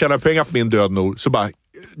att du vill tjäna pengar på min död, Nor, så bara...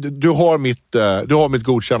 Du har mitt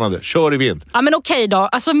godkännande. Kör i vind. Ja men okej då.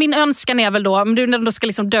 Alltså min önskan är väl då, om du ändå ska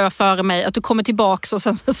liksom dö före mig, att du kommer tillbaks och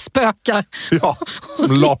sen spökar. Ja, och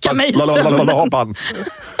slickar mig i sömnen.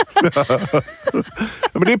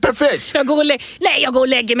 Men det är perfekt. Jag går och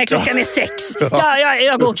lägger mig, klockan är 6.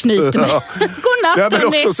 Jag går och knyter mig. Godnatt, ja, men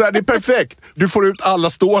också så här, det är perfekt. Du får ut alla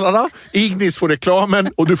stålarna, Ignis får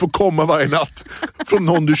reklamen och du får komma varje natt från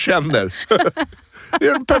någon du känner. Det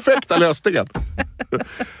är den perfekta lösningen.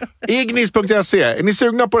 Ignis.se. Är ni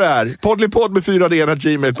sugna på det här? Poddlypodd med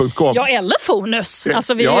 4d@gmail.com. Ja, eller Fonus.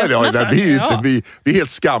 Alltså, vi är helt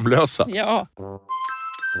skamlösa. Ja.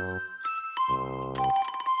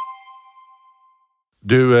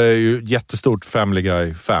 Du är ju jättestort Family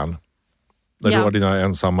Guy-fan. När du har dina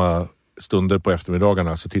ensamma stunder på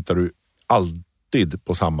eftermiddagarna så tittar du alltid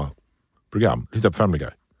på samma program. Du tittar på Family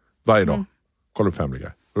Guy. Varje dag. Kollar på Family Guy.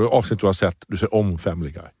 Och avsnitt du har sett, du ser om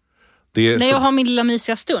Family Guy. Det är när jag har min lilla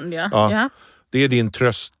mysiga stund, ja. Det är din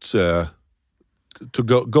tröst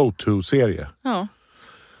go-to-serie. Ja.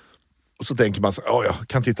 Och så tänker man så jag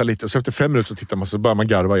kan titta lite. Så efter 5 minuter så tittar man så börjar man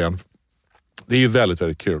garva igen. Det är ju väldigt,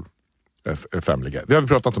 väldigt kul. Family Guy. Vi har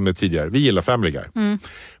pratat om det tidigare. Vi gillar Family Guy.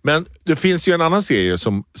 Men det finns ju en annan serie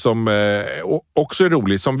som också är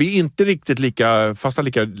rolig, som vi inte riktigt fastnar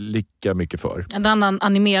lika mycket för. En annan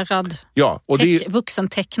animerad, och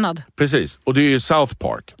vuxentecknad. Precis, och det är ju South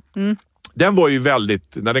Park. Den var ju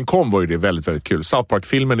när den kom var ju det väldigt, väldigt kul. South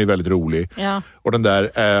Park-filmen är väldigt rolig. Ja. Och den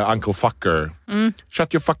där Uncle Fucker.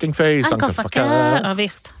 Shut your fucking face, Uncle Fucker. Ja,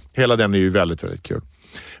 visst. Hela den är ju väldigt, väldigt kul.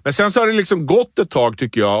 Men sen så har det liksom gått ett tag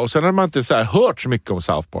tycker jag. Och sen har man inte så här hört så mycket om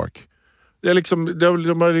South Park. Det är liksom, det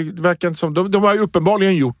verkar inte som, de har ju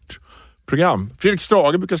uppenbarligen gjort program. Fredrik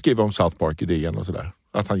Strage brukar skriva om South Park i DN och sådär.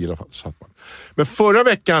 Att han gillar South Park. Men förra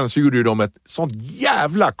veckan så gjorde de ett sånt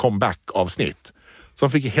jävla comeback-avsnitt. Som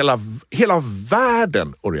fick hela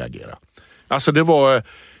världen att reagera. Alltså det var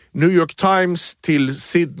New York Times till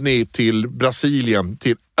Sydney till Brasilien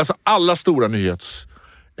till alltså alla stora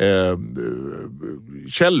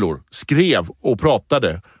källor skrev och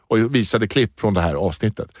pratade och visade klipp från det här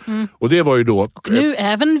avsnittet. Och det var ju då... Och nu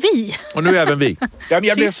även vi. Och nu även vi.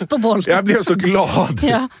 Sist på bollen. Jag blev så glad.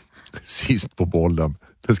 Ja. Sist på bollen.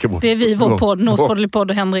 Det är vi, vår podd. Norspoddlypodd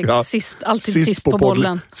och Henrik. Ja. Alltid sist på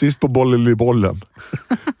bollen. Sist på bollen i bollen.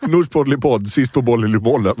 Norspoddlypodd, sist på bollen i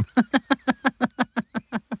bollen.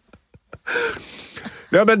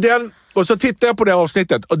 Ja, men och så tittade jag på det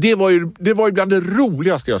avsnittet och det var ju bland det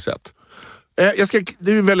roligaste jag sett.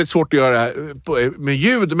 Det är väldigt svårt att göra det här med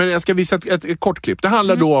ljud, men jag ska visa ett kort klipp. Det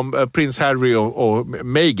handlar då om prins Harry och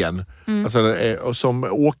Meghan. Alltså, som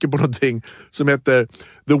åker på någonting som heter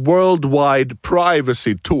The Worldwide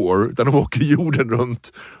Privacy Tour. Där de åker jorden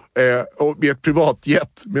runt och med ett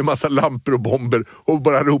privatjet med massa lampor och bomber och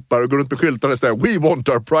bara ropar och går runt med skyltarna där We want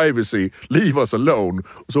our privacy, leave us alone.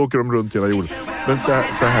 Och så åker de runt hela jorden. Men så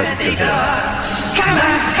här.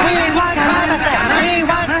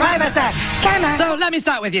 So let me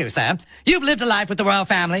start with you, sir. You've lived a life with the royal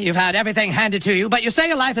family, you've had everything handed to you, but you say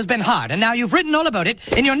your life has been hard, and now you've written all about it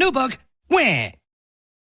in your new book, Where?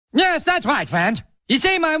 Yes, that's right, friend. You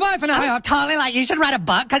see, my wife and I are totally like, you should write a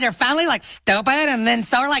book because your family like stupid, and then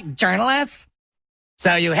so are like journalists.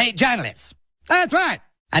 So you hate journalists. That's right.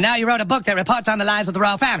 And now you wrote a book that reports on the lives of the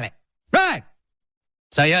royal family. Right.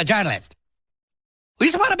 So you're a journalist. We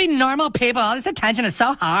just want to be normal people. All this attention is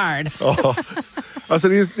so hard. Oh, alltså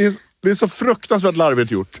det är så fruktansvärt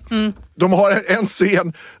larvigt gjort. De har en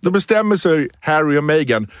scen, de bestämmer sig, Harry och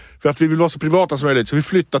Meghan, för att vi vill vara så privata som möjligt. Så vi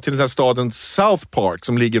flyttar till den här staden South Park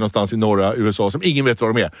som ligger någonstans i norra USA som ingen vet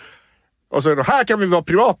var de är. Och så är de, här kan vi vara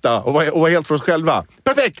privata och vara helt för oss själva.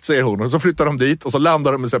 Perfekt, säger hon. Och så flyttar de dit och så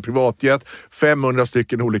landar de med så här privatjet. 500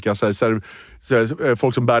 stycken olika så här,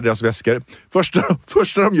 folk som bär deras väskor.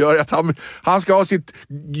 Första de gör är att han ska ha sitt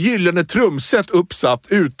gyllene trumset uppsatt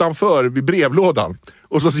utanför vid brevlådan.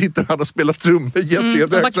 Och så sitter han och spelar trummor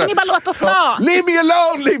jättehögt. Kan ni bara låta oss vara? Leave me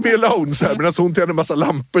alone! Så här, medan hon tänder en massa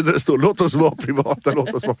lampor där det står låt oss vara privata,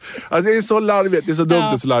 låt oss vara. Alltså, det är så larvigt, det är så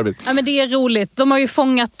dumt och så larvigt. Ja, men det är roligt. De har ju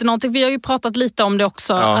fångat någonting. Vi har ju pratat lite om det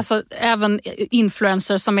också. Ja. Alltså, även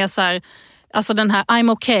influencers som är så här... Alltså den här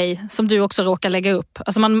I'm okay som du också råkar lägga upp.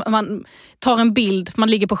 Alltså man tar en bild,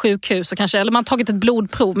 man ligger på sjukhus och kanske, eller man har tagit ett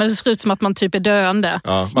blodprov men det ser ut som att man typ är döende.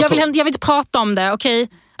 Ja, jag vill inte prata om det, okej? I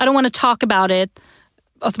don't want to talk about it.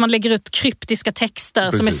 Alltså man lägger ut kryptiska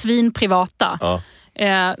texter som är svinprivata.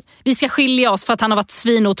 Ja. Vi ska skilja oss för att han har varit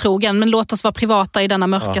svinotrogen, men låt oss vara privata i denna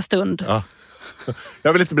mörka stund. Ja.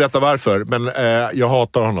 Jag vill inte berätta varför, men jag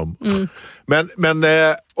hatar honom.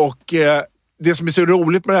 Det som är så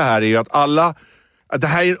roligt med det här är ju att det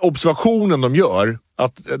här är observationen de gör.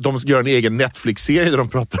 Att de gör en egen Netflix-serie där de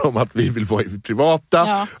pratar om att vi vill vara privata.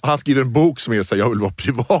 Ja. Han skriver en bok som är så här, jag vill vara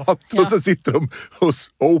privat. Ja. Och så sitter de hos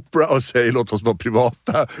Oprah och säger låt oss vara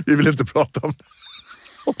privata. Vi vill inte prata om det.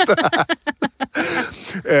 om det här.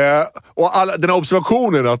 Och den här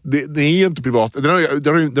observationen att det är ju inte privat,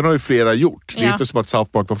 den har ju flera gjort. Det är inte som att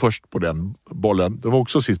South Park var först på den bollen. De var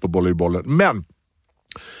också sist på bollen. Men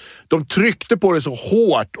de tryckte på det så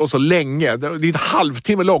hårt och så länge. Det är ett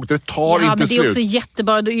halvtimme långt, det tar inte slut. Ja, men det är också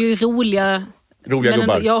jättebra. Det är ju roliga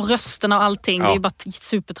gubbar. Ja, rösterna och allting. Det är ju bara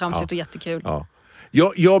supertramsigt och jättekul. Ja.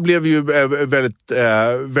 Jag blev ju väldigt,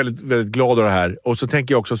 väldigt glad av det här. Och så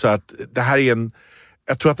tänker jag också så att det här är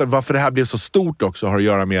jag tror att varför det här blev så stort också har att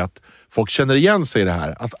göra med att folk känner igen sig i det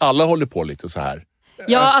här. Att alla håller på lite så här.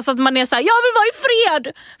 Ja, alltså att man är så här, jag vill vara i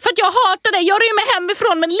fred för att jag hatar dig. Jag rymmer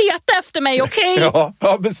hemifrån men leta efter mig, okej? Okay?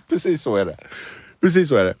 Ja, precis så är det. Precis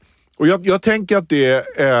så är det. Och jag tänker att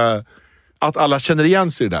det är att alla känner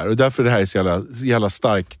igen sig där och därför det här är så jävla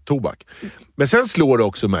stark tobak. Men sen slår det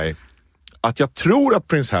också mig att jag tror att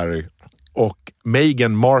prins Harry och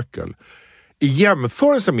Meghan Markle i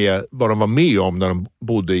jämförelse med vad de var med om när de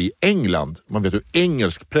bodde i England, man vet hur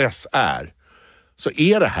engelsk press är, så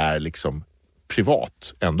är det här liksom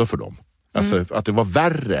privat ändå för dem. Alltså att det var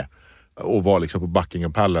värre att vara liksom på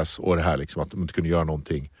Buckingham Palace och det här liksom, att de inte kunde göra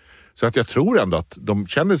någonting. Så att jag tror ändå att de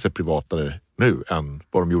känner sig privatare nu än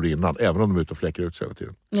vad de gjorde innan, även om de är ute och fläcker ut sig hela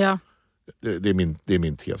tiden. Ja. Det är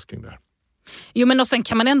min tes kring det här. Jo, men och sen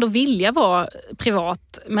kan man ändå vilja vara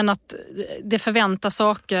privat, men att det förväntas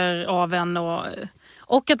saker av en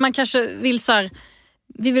och att man kanske vill så här,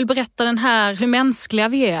 vi vill berätta den här hur mänskliga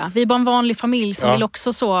vi är. Vi är bara en vanlig familj som vill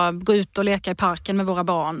också så gå ut och leka i parken med våra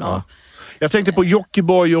barn. Och... Jag tänkte på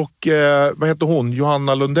Jockiboi och vad heter hon?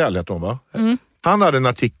 Johanna Lundell heter hon, va? Han hade en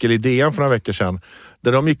artikel i DN för några veckor sedan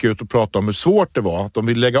där de gick ut och pratade om hur svårt det var. Att de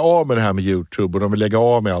vill lägga av med det här med YouTube och de vill lägga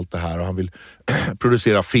av med allt det här och han vill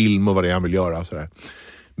producera film och vad det är han vill göra och sådär.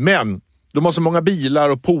 Men de har så många bilar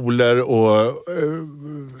och pooler och...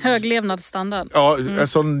 hög levnadsstandard. Ja, en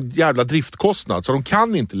sån jävla driftkostnad så de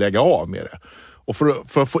kan inte lägga av med det. Och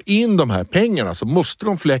för att få in de här pengarna så måste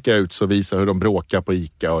de fläcka ut så och visa hur de bråkar på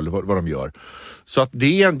ICA och vad de gör. Så att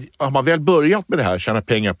har man väl börjat med det här, tjäna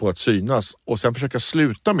pengar på att synas och sen försöka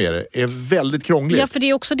sluta med det är väldigt krångligt. Ja, för det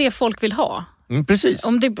är också det folk vill ha. Precis.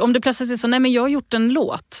 Om det plötsligt är så, nej men jag har gjort en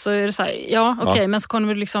låt, så är det så här, okej, men så kommer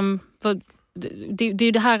du liksom... Det är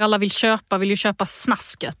ju det här alla vill ju köpa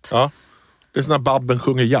snasket. Ja, det är såna Babben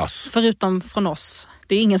sjunger jazz. Förutom från oss.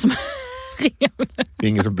 Det är ingen som... Det är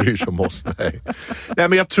ingen som bryr sig om oss, nej. Nej,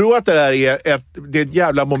 men jag tror att det där är ett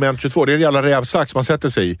jävla moment 22. Det är en jävla rävsax man sätter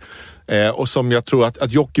sig i. Och som jag tror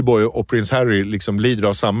att Jockiboi och Prince Harry liksom lider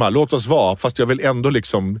av samma. Låt oss vara, fast jag vill ändå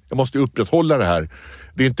liksom... Jag måste upprätthålla det här.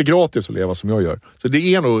 Det är inte gratis att leva som jag gör. Så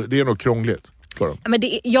det är nog krångligt för dem. Men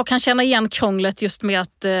jag kan känna igen krånglet just med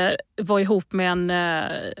att vara ihop med en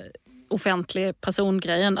offentlig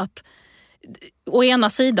persongrejen. Att å ena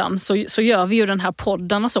sidan så gör vi ju den här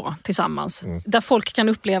podden och så tillsammans. Där folk kan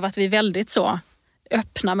uppleva att vi är väldigt så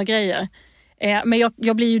öppna med grejer. Men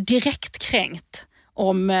jag blir ju direkt kränkt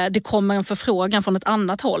om det kommer en förfrågan från ett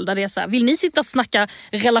annat håll där det är så här, vill ni sitta och snacka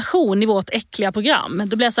relation i vårt äckliga program?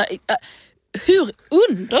 Då blir jag så här, hur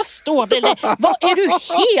understår det? Vad är du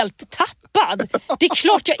helt tappad? Det är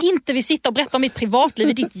klart jag inte vill sitta och berätta om mitt privatliv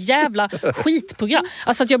i ditt jävla skitprogram.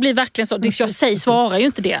 Alltså att jag blir verkligen så, jag svarar ju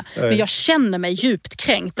inte det. Men jag känner mig djupt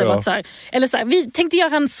kränkt över att så här, eller så här, vi tänkte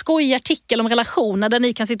göra en skojig artikel om relationer där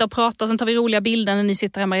ni kan sitta och prata och sen tar vi roliga bilder när ni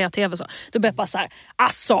sitter hemma i er tv. Så. Då blir jag bara så här,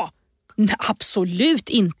 alltså... Nej, absolut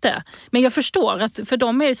inte. Men jag förstår att för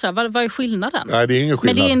dem är det så här, vad är skillnaden? Nej, det är ingen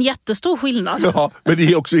skillnad. Men det är en jättestor skillnad. Ja, men det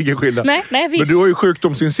är också ingen skillnad. Nej, visst. Men du har ju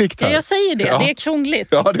sjukdomsinsikt här. Ja, jag säger det. Ja. Det är krångligt.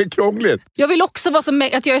 Ja, det är krångligt. Jag vill också vara så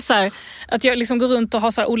att jag är så här, att jag liksom går runt och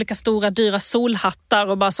har så här olika stora dyra solhattar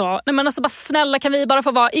och bara så, nej men alltså bara snälla kan vi bara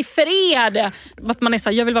få vara i fred? Att man är så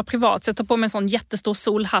här, jag vill vara privat så jag tar på mig en sån jättestor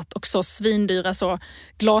solhatt och så svindyra så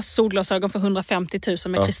solglasögon för 150 000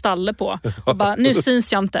 med kristaller på. Och bara, nu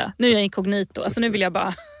syns jag inte. Nu är jag inkognito. Alltså nu vill jag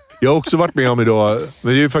bara... Jag har också varit med om idag,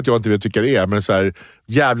 men det är ju för att jag inte vet vilka det är, men så här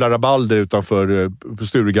jävla rabalder utanför på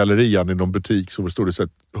Sturegallerian i någon butik så stod det så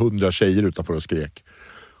 100 tjejer utanför och skrek.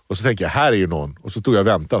 Och så tänker jag, här är ju någon. Och så stod jag och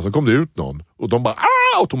väntade, så kom det ut någon. Och de bara,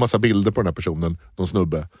 och tog massa bilder på den här personen, någon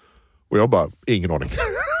snubbe. Och jag bara, ingen aning.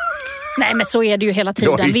 Nej, men så är det ju hela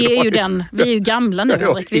tiden. Vi är ju gamla nu,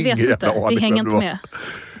 Henrik. Vi vet inte. Vi hänger inte med.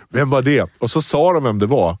 Vem var det? Och så sa de vem det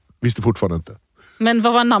var. Visste fortfarande inte. Men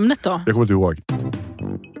vad var namnet då? Jag kommer inte ihåg.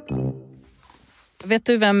 Vet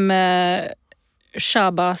du vem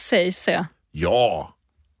Shaba sägs är? Ja.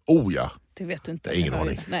 Oh ja. Det vet du inte. Det är ingen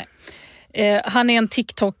aning. Nej. Han är en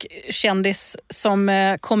TikTok-kändis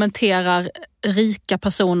som kommenterar rika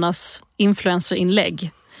personers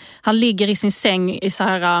influencerinlägg. Han ligger i sin säng i så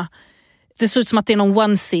här... Det ser ut som att det är någon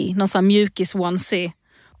onesie, någon sån här mjukis onesie.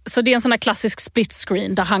 Så det är en sån här klassisk split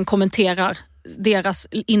screen där han kommenterar deras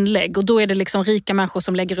inlägg. Och då är det liksom rika människor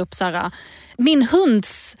som lägger upp så här: min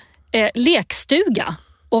hunds lekstuga.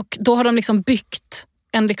 Och då har de liksom byggt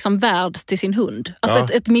en liksom värld till sin hund.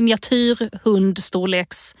 Alltså ett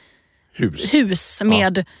miniatyrhundstorleks hus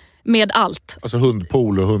med allt. Alltså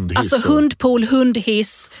hundpool och hundhiss. Alltså hundpool,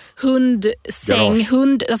 hundhiss, hundsäng,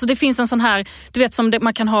 alltså det finns en sån här, du vet, som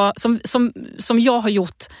man kan ha, som jag har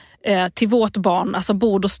gjort till vårt barn, alltså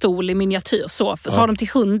bord och stol i miniatyr så har de till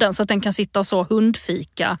hunden så att den kan sitta och så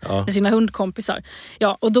hundfika med sina hundkompisar.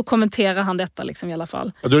 Ja, och då kommenterar han detta liksom i alla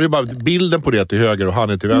fall. Ja, då är det bara bilden på det till höger och han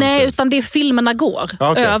är till vänster. Nej, utan det är filmerna går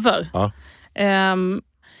över. Ja.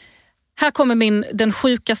 Här kommer den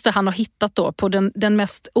sjukaste han har hittat då på den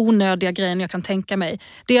mest onödiga grejen jag kan tänka mig.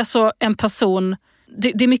 Det är alltså en person,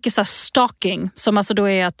 det är mycket så här stalking, som alltså då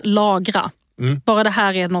är att lagra. Bara det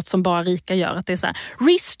här är något som bara rika gör. Att det är så här: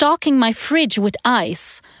 restocking my fridge with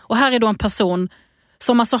ice. Och här är då en person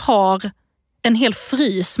som alltså har en hel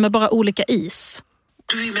frys med bara olika is.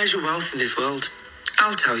 Do we measure wealth in this world?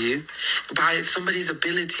 I'll tell you, by somebody's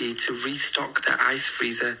ability to restock their ice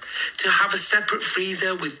freezer, to have a separate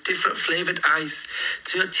freezer with different flavored ice,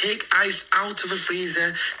 to take ice out of a freezer,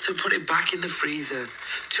 to put it back in the freezer,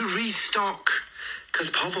 to restock,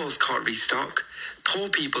 because povos can't restock. Poor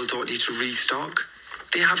people don't need to restock.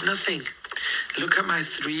 They have nothing. Look at my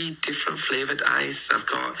 3 different flavored ice. I've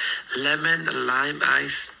got lemon and lime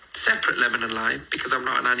ice. Separate lemon and lime because I'm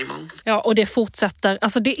not an animal. Ja, och det fortsätter.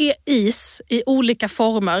 Alltså det är is i olika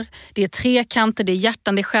former. Det är trekanter, det är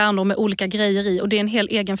hjärtan, det är stjärnor med olika grejer i. Och det är en hel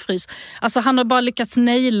egen frys. Alltså han har bara lyckats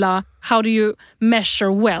naila how do you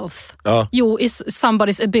measure wealth. Jo, is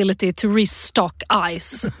somebody's ability to restock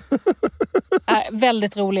ice.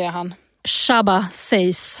 Väldigt rolig är han. Shabba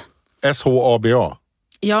Says. S-H-A-B-A.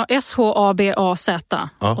 Ja, S-H-A-B-A-Z.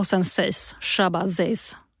 Och sen Says. Shabba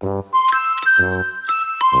Says.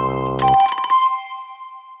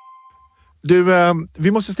 Du,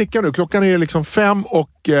 vi måste sticka nu. Klockan är liksom 5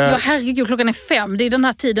 och... Ja, herregud, klockan är 5. Det är den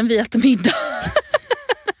här tiden vi äter middag.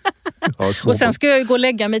 Och sen ska jag ju gå och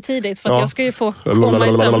lägga mig tidigt för att jag ska ju få komma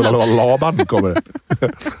i sömnen. Laban kommer.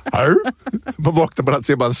 Man vaknar på att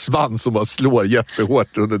se bara en svans som bara slår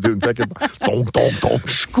jättehårt under duntäcket.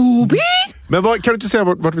 Scooby! Men kan du inte säga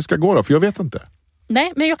vart vi ska gå då? För jag vet inte.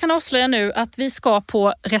 Nej, men jag kan avslöja nu att vi ska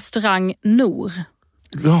på restaurang Nour.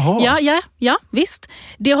 Jaha. Ja, visst.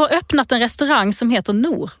 Det har öppnat en restaurang som heter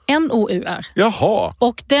Nour. N-O-U-R. Jaha.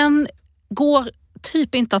 Och den går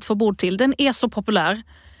typ inte att få bord till. Den är så populär.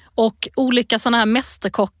 Och olika såna här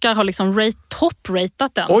mästerkockar har liksom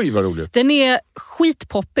top-ratat den. Oj, vad roligt. Den är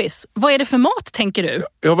skitpoppis. Vad är det för mat, tänker du?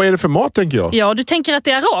 Ja, vad är det för mat, tänker jag? Ja, du tänker att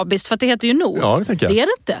det är arabiskt för att det heter ju Nour. Ja, det tänker jag. Det är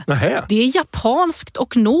det inte. Nähä. Det är japanskt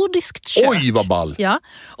och nordiskt kök. Oj, vad ball. Ja,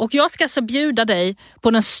 och jag ska så bjuda dig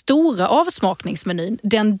på den stora avsmakningsmenyn.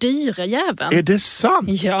 Den dyra jäveln. Är det sant?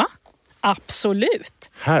 Ja,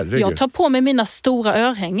 absolut. Herregud. Jag tar på mig mina stora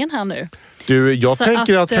örhängen här nu. Du, jag så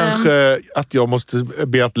tänker att kanske att jag måste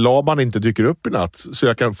be att Laban inte dyker upp i natt så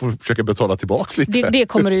jag kan få försöka betala tillbaks lite. Det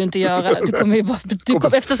kommer du ju inte göra. Du kommer ju bara,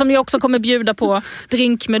 eftersom jag också kommer bjuda på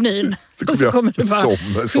drinkmenyn. Så kommer du bara,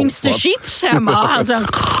 finns det chips hemma? Alltså,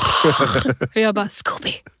 och jag bara,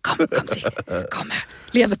 Scooby, kom här.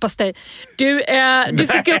 Leverpastej. Du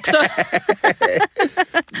fick ju också...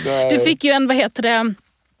 Du fick ju en,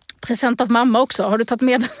 present av mamma också. Har du tagit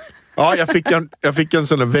med den? Ja, jag fick en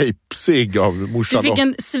sån där vape-cigg av morsan. Du fick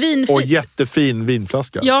en svinfin... Och jättefin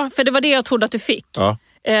vinflaska. Ja, för det var det jag trodde att du fick. Ja.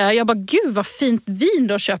 Jag bara, gud vad fint vin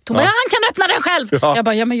du har köpt. Hon bara, han kan öppna den själv. Ja. Jag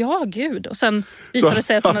bara, ja gud. Och sen visade det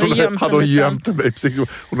sig att hon hade gömt en vape-cigg.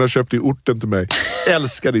 Hon har köpt i orten till mig.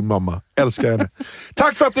 Älskar din mamma. Älskar henne.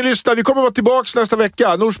 Tack för att ni lyssnade. Vi kommer vara tillbaka nästa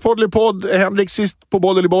vecka. Nors Poddlypodd, Henrik sist på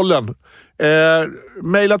bollen i bollen.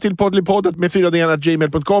 Maila till poddlypoddet med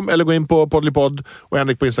 4dn@gmail.com eller gå in på poddlypodd och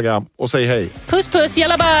Henrik på Instagram och säg hej. Puss,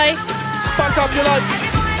 jalla bye! Spice up your life!